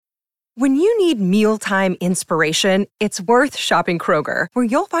When you need mealtime inspiration, it's worth shopping Kroger, where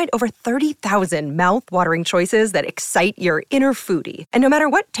you'll find over 30,000 mouth-watering choices that excite your inner foodie. And no matter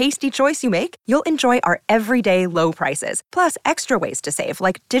what tasty choice you make, you'll enjoy our everyday low prices, plus extra ways to save,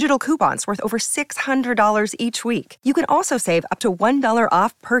 like digital coupons worth over $600 each week. You can also save up to $1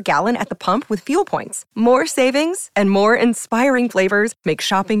 off per gallon at the pump with fuel points. More savings and more inspiring flavors make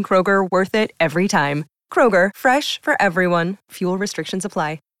shopping Kroger worth it every time. Kroger, fresh for everyone. Fuel restrictions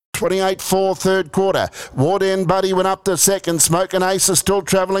apply. 28-4 third quarter. Ward End Buddy went up to second. Smoke and Ace is still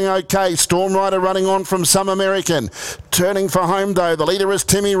travelling okay. Storm Rider running on from Some American. Turning for home though. The leader is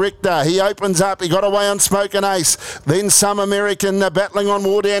Timmy Richter. He opens up. He got away on Smoke and Ace. Then Some American battling on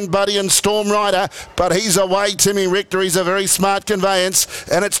Ward End Buddy and Storm Rider. But he's away, Timmy Richter. He's a very smart conveyance.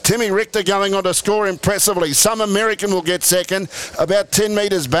 And it's Timmy Richter going on to score impressively. Some American will get second. About 10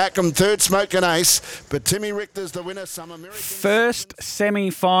 metres back. And third, Smoke and Ace. But Timmy Richter's the winner. Some American. First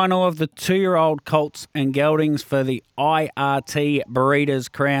semi-final of the 2-year-old Colts and Geldings for the IRT Breeders'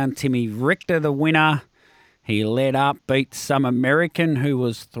 Crown. Timmy Richter, the winner. He led up, beat Some American, who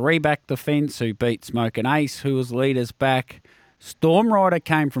was 3 back the fence, who beat Smoke and Ace, who was leaders back. Storm Rider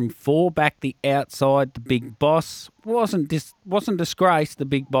came from 4 back the outside. The Big Boss wasn't disgraced, the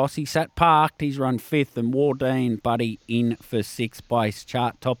Big Boss. He sat parked. He's run 5th, and Wardeen Buddy in for 6th place.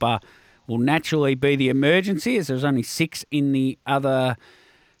 Chart topper will naturally be the emergency, as there's only 6 in the other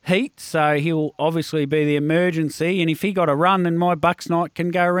heat, so he'll obviously be the emergency, and if he got a run, then my Bucks Knight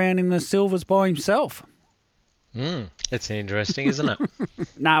can go around in the silvers by himself. That's interesting, isn't it?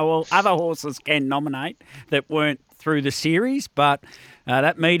 No, well, other horses can nominate that weren't through the series, but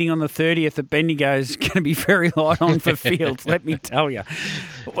that meeting on the 30th at Bendigo is going to be very light on for fields, let me tell you.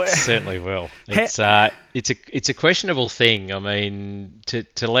 Certainly will. It's a questionable thing. I mean,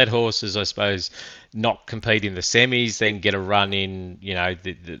 to let horses, I suppose, not compete in the semis, then get a run in,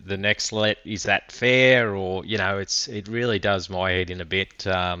 the next let, is that fair? Or, it really does my head in a bit.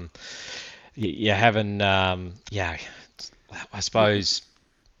 You haven't, I suppose,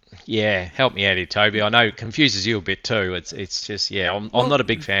 help me out here, Toby. I know it confuses you a bit too. It's just, I'm not a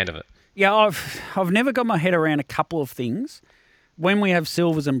big fan of it. Yeah, I've never got my head around a couple of things. When we have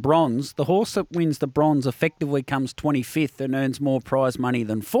silvers and bronze, the horse that wins the bronze effectively comes 25th and earns more prize money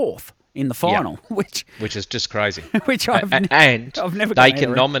than 4th in the final, which is just crazy. Which I've never. They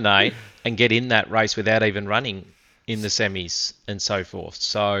can nominate and get in that race without even running in the semis and so forth.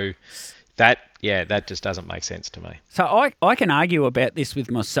 So that just doesn't make sense to me. So I can argue about this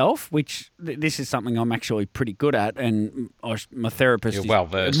with myself, which this is something I'm actually pretty good at, and my therapist. You're well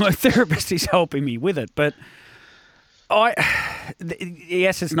versed. My therapist is helping me with it, but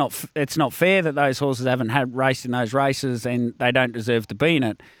yes, it's not fair that those horses haven't had raced in those races and they don't deserve to be in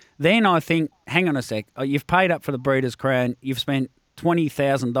it. Then I think, hang on a sec, you've paid up for the Breeders' Crown, you've spent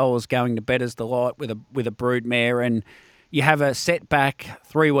 $20,000 going to Bettor's Delight with a brood mare, and you have a setback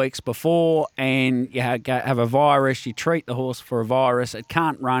 3 weeks before, and you have a virus. You treat the horse for a virus. It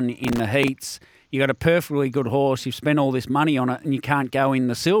can't run in the heats. You got a perfectly good horse. You've spent all this money on it, and you can't go in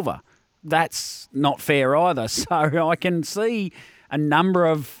the silver. That's not fair either. So I can see a number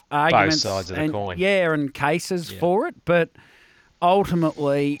of arguments, both sides of the coin. And cases for it, but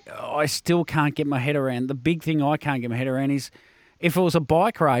ultimately, I still can't get my head around. The big thing I can't get my head around is if it was a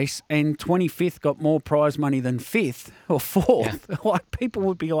bike race and 25th got more prize money than 5th or 4th, like people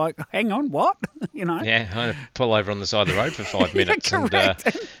would be like, hang on, what? Yeah, I'd pull over on the side of the road for 5 minutes and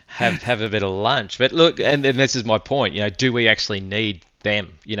have a bit of lunch. But look, and this is my point, do we actually need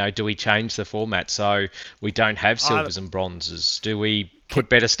them? Do we change the format so we don't have silvers and bronzes? Do we put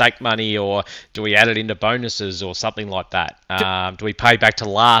better stake money, or do we add it into bonuses or something like that? Do we pay back to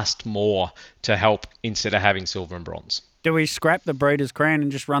last more to help instead of having silver and bronze? Do we scrap the Breeders' Crown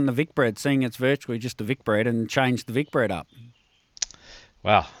and just run the Vic bred, seeing it's virtually just a Vic bred, and change the Vic bred up?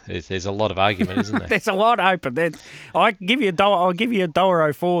 Well, there's a lot of argument, isn't there? There's a lot open. I'll give you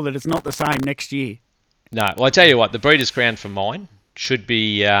 $1.04 that it's not the same next year. No, well, I tell you what, the Breeders' Crown for mine should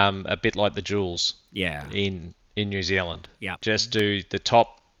be a bit like the Jewels. Yeah. In New Zealand. Yeah. Just do the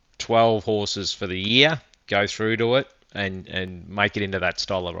top 12 horses for the year, go through to it, and make it into that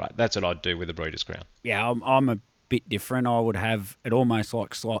style of right. That's what I'd do with the Breeders' Crown. Yeah, I'm a bit different. I would have it almost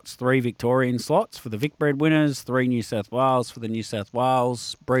like slots, 3 Victorian slots for the Vic bred winners, 3 New South Wales for the New South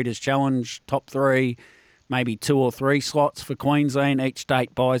Wales Breeders' Challenge, top 3, maybe 2 or 3 slots for Queensland. Each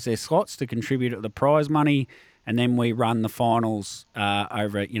state buys their slots to contribute to the prize money, and then we run the finals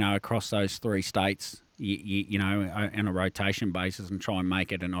over, across those 3 states. on a rotation basis and try and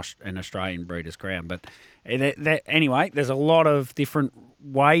make it an Australian Breeders' Crown. But anyway, there's a lot of different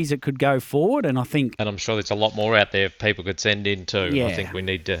ways it could go forward, and I think, and I'm sure there's a lot more out there people could send in too. Yeah. I think we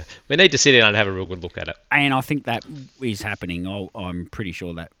need to sit down and have a real good look at it. And I think that is happening. I'm pretty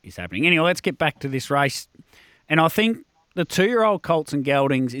sure that is happening. Anyway, let's get back to this race, and I think the 2-year-old Colts and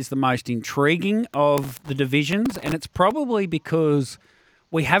Geldings is the most intriguing of the divisions, and it's probably because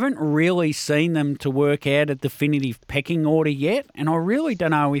we haven't really seen them to work out a definitive pecking order yet, and I really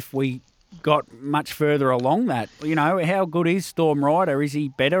don't know if we got much further along that. How good is Storm Rider? Is he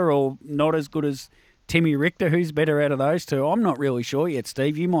better or not as good as Timmy Richter? Who's better out of those two? I'm not really sure yet,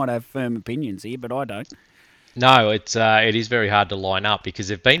 Steve. You might have firm opinions here, but I don't. No, it is very hard to line up because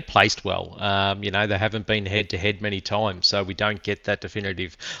they've been placed well. They haven't been head-to-head many times, so we don't get that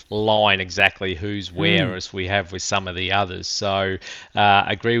definitive line exactly who's where as we have with some of the others. So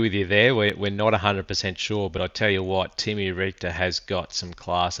agree with you there. We're not 100% sure, but I tell you what, Timmy Richter has got some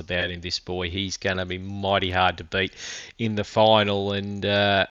class about him, this boy. He's going to be mighty hard to beat in the final, and